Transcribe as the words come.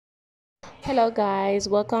Hello guys,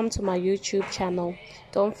 welcome to my YouTube channel.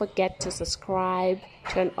 Don't forget to subscribe,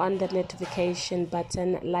 turn on the notification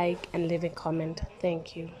button, like and leave a comment.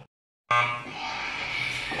 Thank you.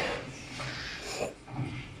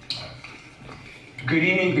 Good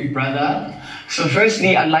evening, Big Brother. So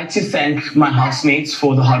firstly, I'd like to thank my housemates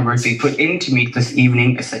for the hard work they put in to make this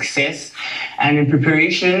evening a success. And in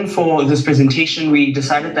preparation for this presentation, we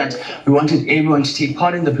decided that we wanted everyone to take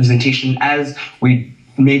part in the presentation as we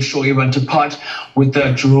made sure everyone took part with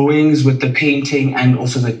the drawings, with the painting, and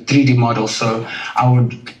also the 3D model. So I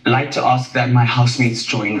would like to ask that my housemates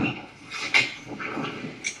join me.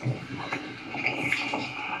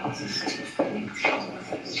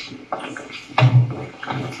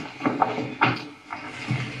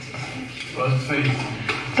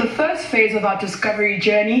 The first phase of our discovery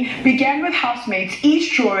journey began with housemates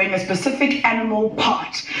each drawing a specific animal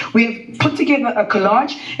part. We have put together a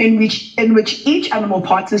collage in which each animal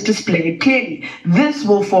part is displayed clearly. This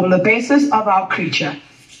will form the basis of our creature.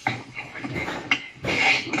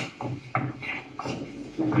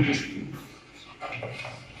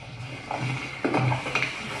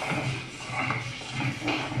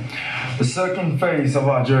 The second phase of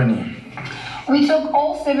our journey. We took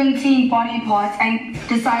all 17 body parts and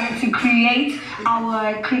decided to create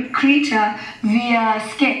our creature via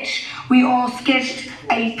sketch. We all sketched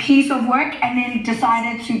a piece of work and then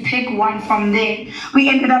decided to pick one from there. We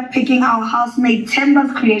ended up picking our housemate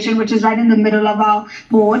Temba's creation, which is right in the middle of our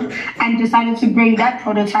board, and decided to bring that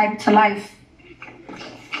prototype to life.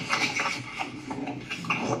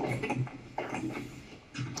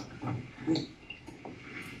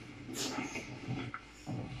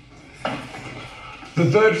 The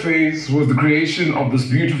third phase was the creation of this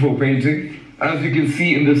beautiful painting. As you can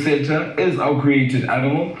see in the center is our created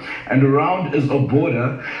animal, and around is a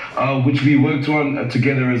border which we worked on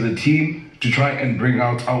together as a team to try and bring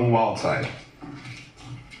out our wild side.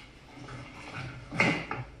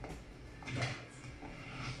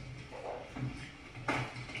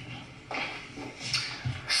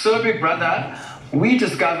 So, Big Brother, we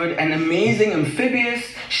discovered an amazing amphibious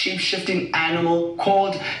shape-shifting animal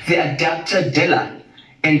called the Adaptadilla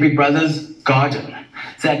in Big Brother's garden.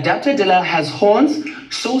 The Adaptadilla has horns,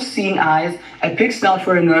 saw-seeing eyes, a big snout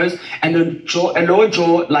for a nose, and a lower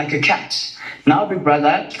jaw like a cat. Now, Big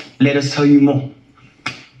Brother, let us tell you more.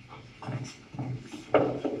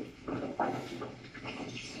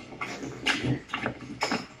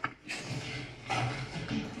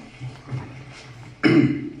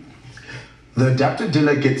 The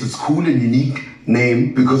Adaptadilla gets its cool and unique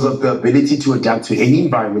name because of the ability to adapt to any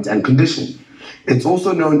environment and condition. It's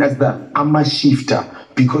also known as the Amashifter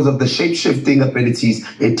because of the shape-shifting abilities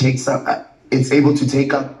it's able to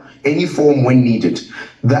take up any form when needed.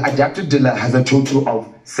 The Adaptadilla has a total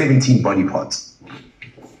of 17 body parts.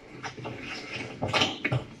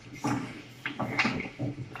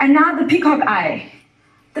 And now the peacock eye.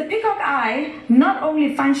 The peacock eye not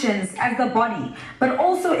only functions as the body, but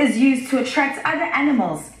also is used to attract other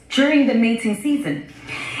animals during the mating season.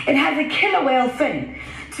 It has a killer whale fin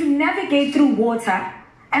to navigate through water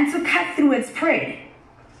and to cut through its prey.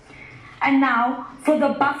 And now for the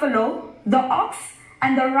buffalo, the ox,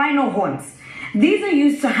 and the rhino horns. These are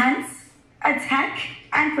used to hunt, attack,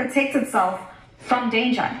 and protect itself from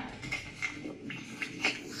danger.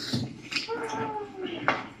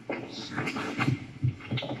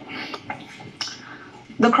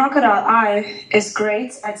 The crocodile eye is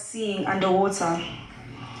great at seeing underwater.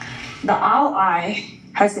 The owl eye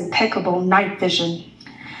has impeccable night vision.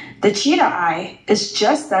 The cheetah eye is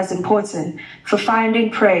just as important for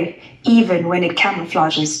finding prey even when it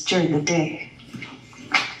camouflages during the day.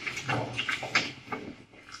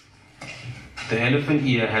 The elephant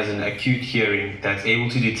ear has an acute hearing that's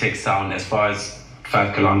able to detect sound as far as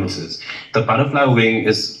 5 kilometers. The butterfly wing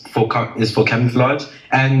is for camouflage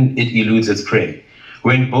and it eludes its prey.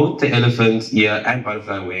 When both the elephant ear and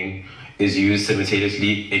butterfly wing is used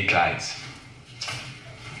simultaneously, it glides.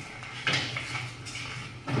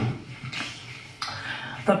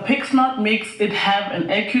 The pig snout makes it have an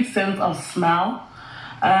acute sense of smell.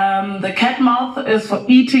 The cat mouth is for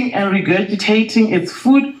eating and regurgitating its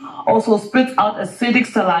food, also spits out acidic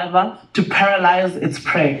saliva to paralyze its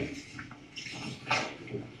prey.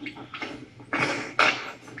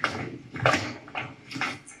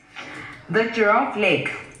 The giraffe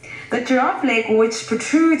leg. The giraffe leg, which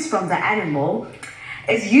protrudes from the animal,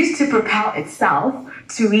 is used to propel itself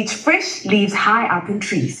to reach fresh leaves high up in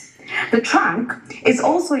trees. The trunk is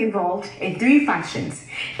also involved in 3 functions.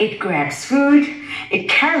 It grabs food, it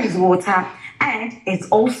carries water, and it's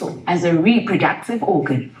also as a reproductive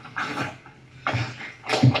organ.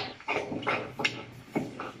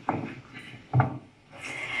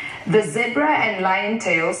 The zebra and lion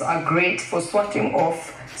tails are great for swatting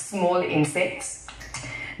off small insects.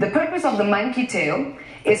 The purpose of the monkey tail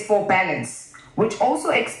is for balance, which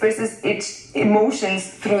also expresses its emotions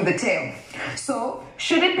through the tail. So,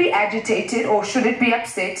 should it be agitated or should it be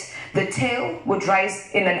upset, the tail would rise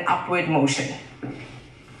in an upward motion.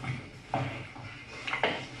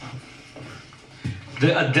 The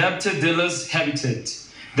Adaptodilla's habitat.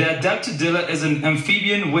 The Adaptodilla is an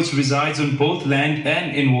amphibian which resides on both land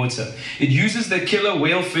and in water. It uses the killer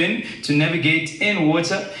whale fin to navigate in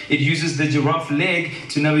water. It uses the giraffe leg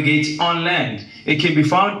to navigate on land. It can be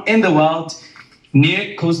found in the wild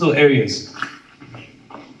near coastal areas.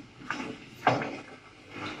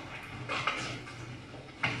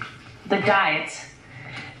 The diet.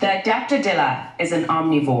 The Adaptodilla is an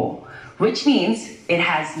omnivore, which means it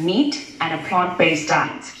has meat and a plant-based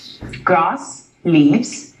diet. Grass,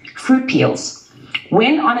 leaves, fruit peels.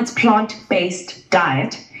 When on its plant-based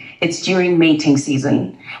diet, it's during mating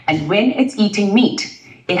season. And when it's eating meat,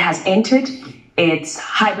 it has entered its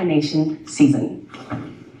hibernation season.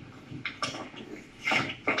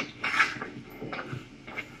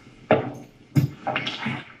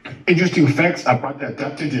 Interesting facts about the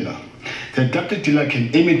Adaptodilla. The Adaptodilla can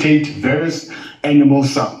imitate various animal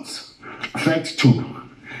sounds. Fact 2.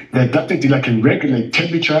 The Adaptodilla can regulate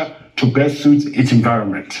temperature to best suit its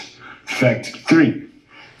environment. Fact 3.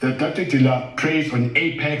 The Adaptodilla preys on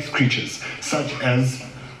apex creatures such as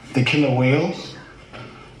the killer whale,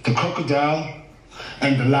 the crocodile,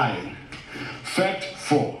 and the lion. Fact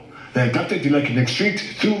 4. The Adaptodilla can excrete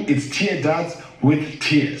through its tear ducts with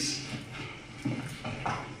tears.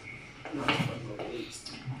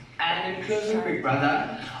 And in closing, Big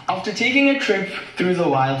Brother, after taking a trip through the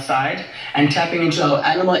wild side and tapping into our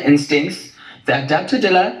animal instincts, the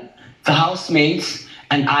Adaptodilla, the housemates,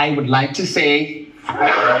 and I would like to say,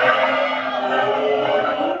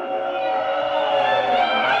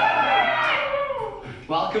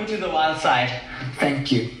 welcome to the wild side.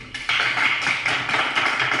 Thank you.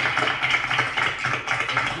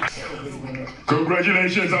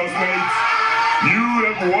 Congratulations, housemates. You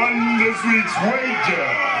have won this week's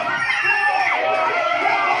wager.